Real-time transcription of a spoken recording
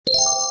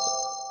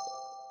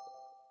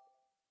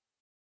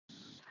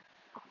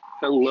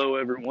Hello,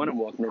 everyone, and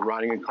welcome to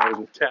Riding in Cars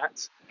with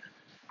Cats.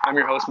 I'm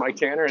your host, Mike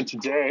Tanner, and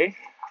today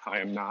I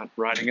am not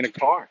riding in a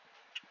car.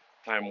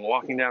 I'm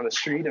walking down the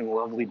street in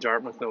lovely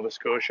Dartmouth, Nova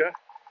Scotia,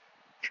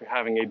 after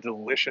having a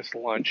delicious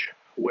lunch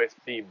with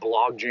the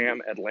Blog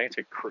Jam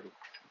Atlantic crew.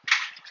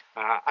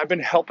 I've been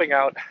helping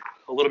out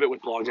a little bit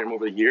with Blog Jam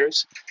over the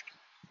years,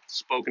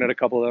 spoken at a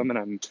couple of them, and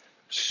I'm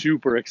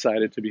super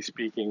excited to be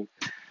speaking,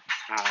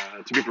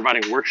 to be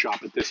providing a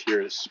workshop at this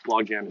year's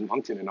Blog Jam in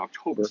Moncton in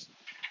October.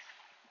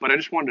 But I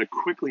just wanted to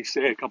quickly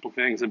say a couple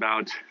things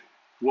about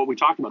what we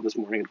talked about this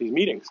morning at these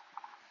meetings.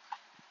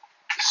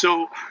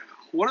 So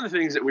one of the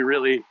things that we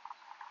really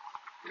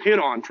hit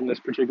on from this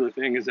particular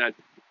thing is that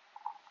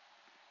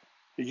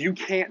you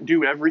can't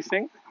do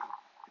everything.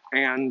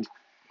 And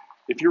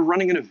if you're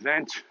running an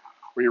event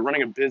or you're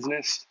running a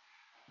business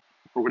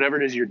or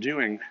whatever it is you're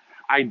doing,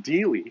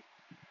 ideally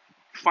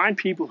find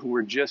people who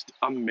are just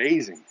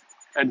amazing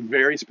at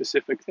very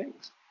specific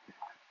things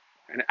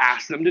and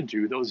ask them to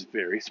do those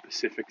very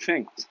specific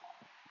things.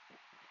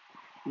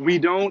 We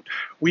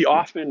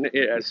often,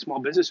 as small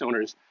business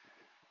owners,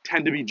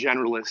 tend to be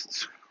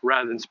generalists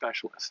rather than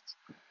specialists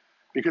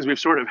because we've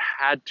sort of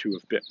had to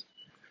have been.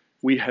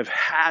 We have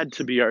had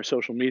to be our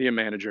social media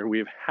manager. We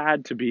have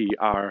had to be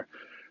our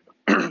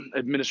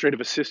administrative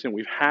assistant.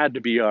 We've had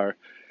to be our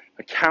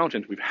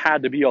accountant. We've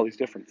had to be all these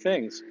different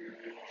things.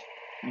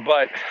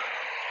 But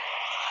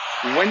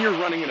when you're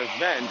running an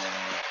event,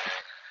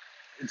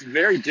 it's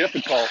very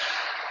difficult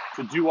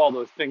to do all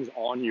those things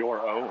on your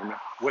own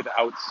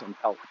without some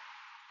help.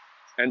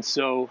 And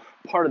so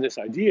part of this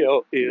idea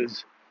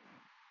is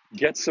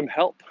get some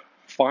help,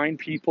 find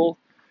people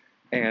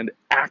and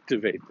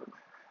activate them.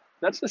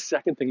 That's the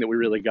second thing that we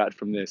really got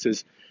from this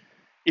is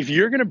if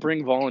you're going to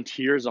bring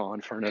volunteers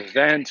on for an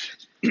event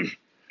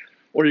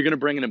or you're going to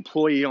bring an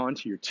employee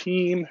onto your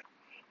team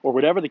or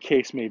whatever the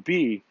case may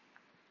be,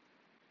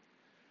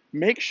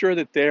 make sure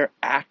that they're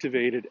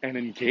activated and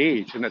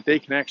engaged and that they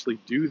can actually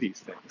do these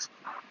things.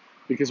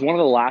 Because one of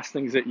the last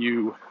things that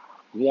you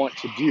want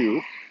to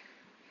do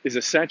is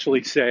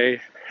essentially say,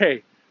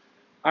 hey,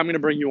 I'm going to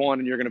bring you on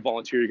and you're going to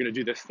volunteer, you're going to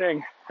do this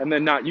thing, and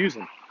then not use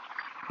them.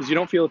 Because you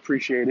don't feel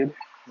appreciated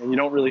and you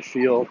don't really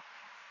feel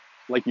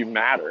like you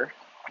matter.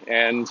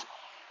 And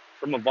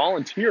from a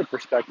volunteer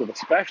perspective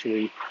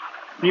especially,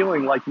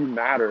 feeling like you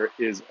matter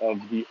is of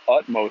the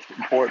utmost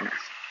importance.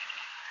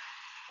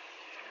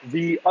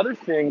 The other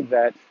thing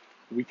that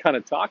we kind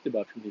of talked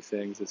about from these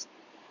things is,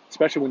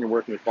 especially when you're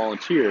working with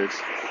volunteers,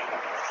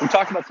 we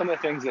talked about some of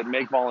the things that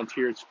make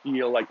volunteers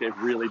feel like they've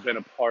really been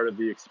a part of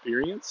the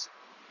experience.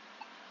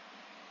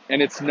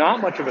 And it's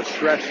not much of a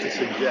stretch to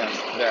suggest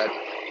that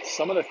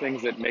some of the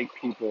things that make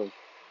people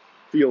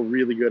feel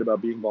really good about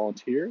being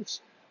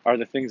volunteers are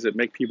the things that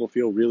make people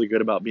feel really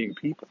good about being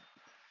people.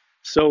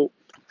 So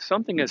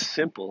something as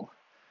simple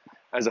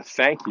as a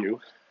thank you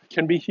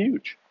can be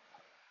huge.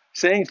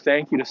 Saying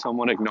thank you to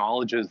someone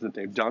acknowledges that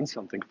they've done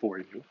something for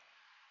you.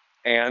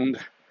 And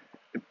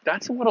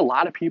that's what a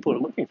lot of people are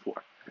looking for.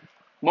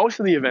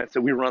 Most of the events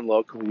that we run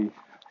locally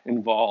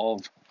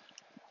involve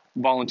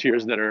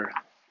volunteers that are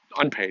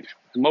unpaid.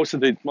 Most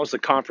of the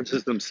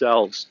conferences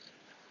themselves,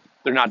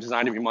 they're not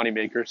designed to be money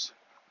makers.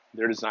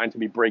 They're designed to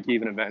be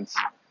break-even events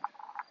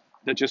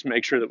that just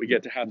make sure that we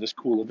get to have this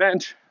cool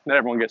event and that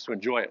everyone gets to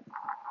enjoy it.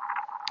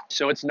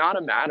 So it's not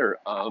a matter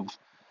of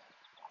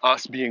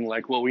us being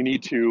like, well, we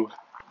need to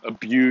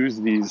abuse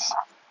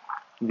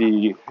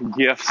the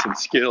gifts and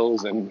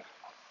skills and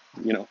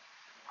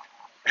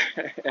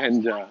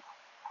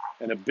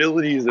and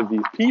abilities of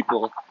these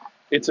people.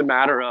 It's a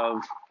matter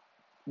of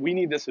we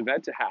need this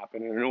event to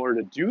happen, and in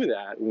order to do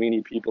that, we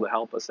need people to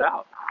help us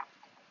out.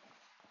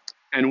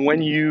 And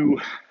when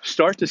you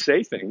start to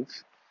say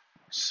things,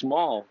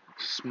 small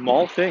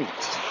things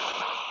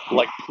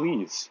like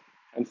please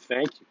and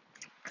thank you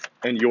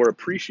and you're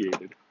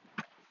appreciated,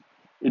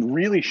 it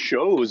really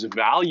shows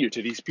value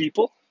to these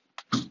people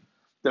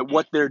that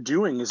what they're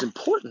doing is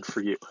important for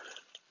you.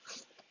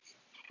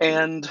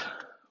 And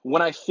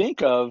when I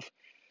think of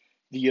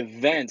the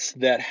events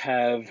that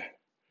have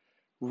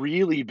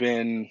really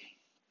been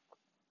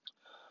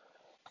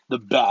the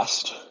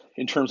best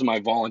in terms of my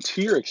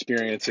volunteer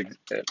experience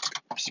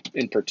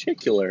in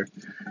particular,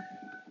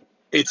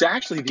 it's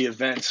actually the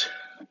events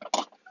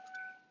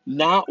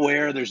not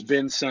where there's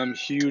been some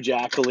huge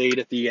accolade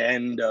at the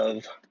end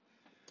of,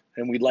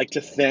 and we'd like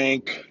to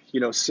thank,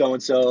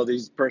 so-and-so,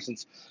 these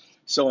person's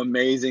so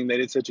amazing, they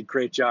did such a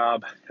great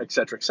job, et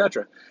cetera, et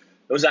cetera.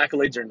 Those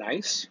accolades are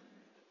nice.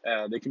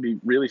 They can be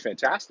really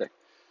fantastic.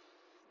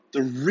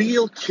 The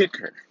real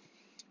kicker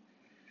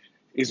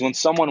is when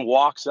someone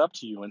walks up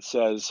to you and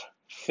says,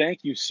 thank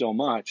you so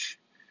much.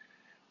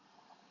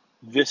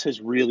 This has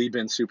really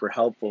been super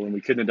helpful and we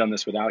couldn't have done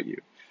this without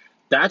you.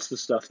 That's the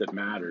stuff that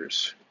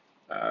matters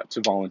to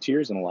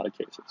volunteers in a lot of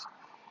cases.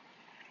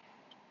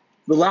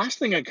 The last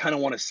thing I kind of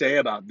want to say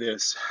about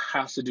this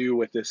has to do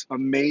with this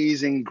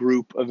amazing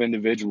group of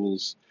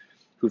individuals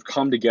who've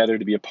come together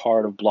to be a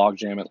part of Blog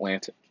Jam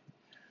Atlantic.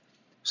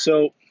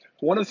 So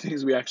one of the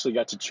things we actually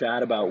got to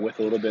chat about with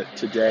a little bit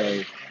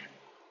today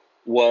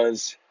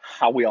was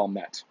how we all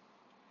met.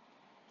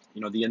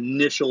 The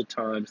initial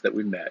times that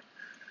we met.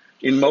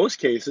 In most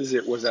cases,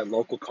 it was at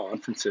local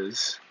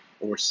conferences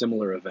or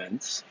similar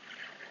events.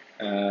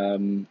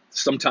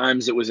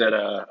 Sometimes it was at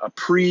a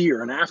pre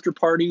or an after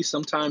party.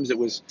 Sometimes it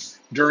was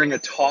during a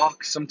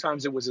talk.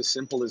 Sometimes it was as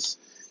simple as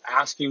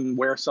asking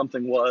where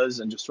something was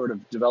and just sort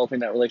of developing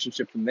that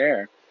relationship from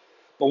there.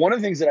 But one of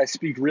the things that I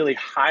speak really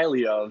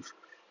highly of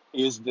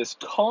is this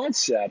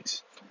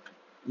concept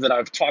that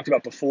I've talked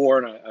about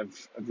before, and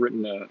I've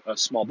written a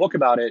small book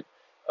about it,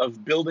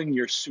 of building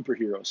your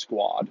superhero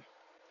squad.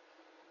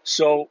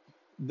 So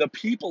the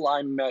people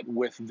I met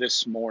with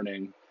this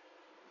morning,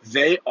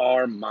 they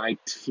are my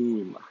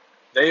team.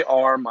 They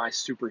are my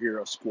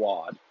superhero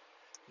squad.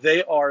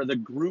 They are the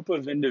group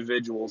of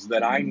individuals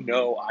that I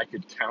know I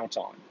could count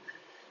on.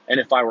 And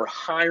if I were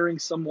hiring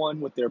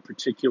someone with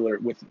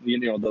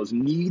those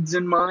needs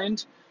in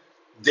mind,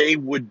 they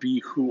would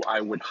be who I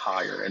would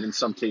hire, and in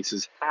some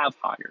cases have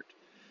hired.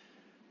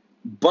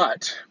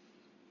 But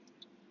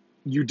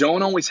you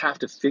don't always have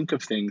to think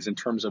of things in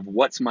terms of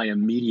what's my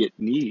immediate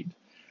need.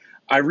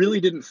 I really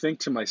didn't think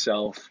to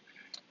myself,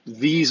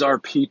 these are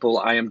people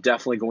I am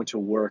definitely going to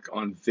work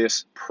on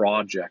this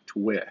project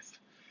with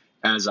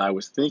as I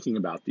was thinking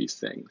about these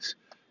things.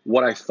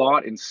 What I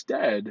thought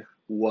instead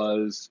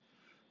was,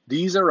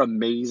 these are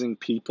amazing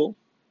people.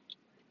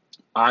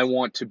 I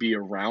want to be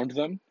around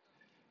them,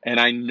 and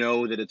I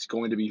know that it's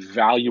going to be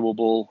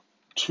valuable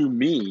to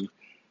me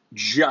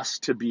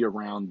just to be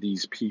around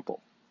these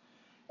people.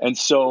 And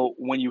so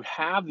when you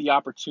have the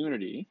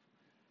opportunity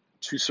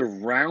to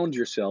surround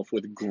yourself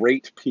with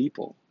great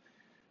people,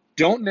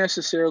 don't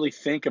necessarily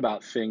think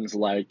about things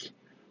like,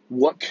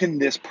 what can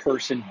this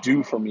person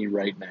do for me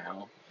right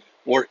now?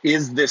 Or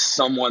is this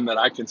someone that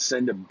I can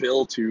send a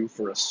bill to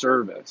for a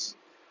service?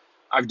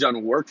 I've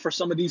done work for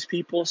some of these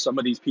people. Some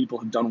of these people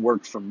have done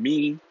work for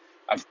me.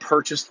 I've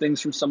purchased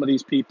things from some of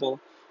these people.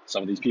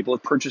 Some of these people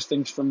have purchased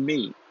things from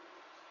me.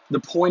 The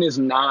point is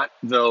not,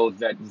 though,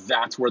 that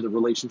that's where the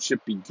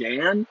relationship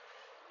began.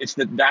 It's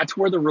that that's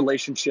where the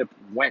relationship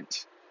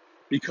went,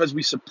 because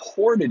we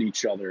supported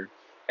each other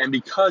and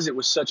because it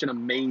was such an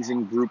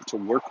amazing group to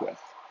work with.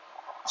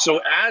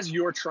 So as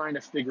you're trying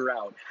to figure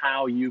out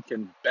how you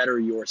can better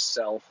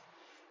yourself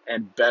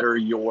and better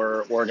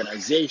your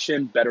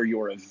organization, better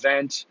your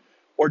event,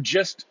 or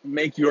just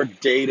make your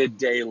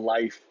day-to-day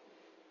life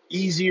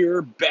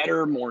easier,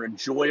 better, more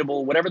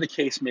enjoyable, whatever the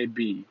case may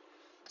be,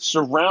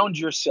 surround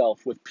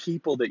yourself with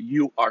people that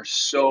you are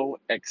so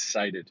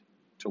excited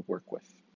to work with.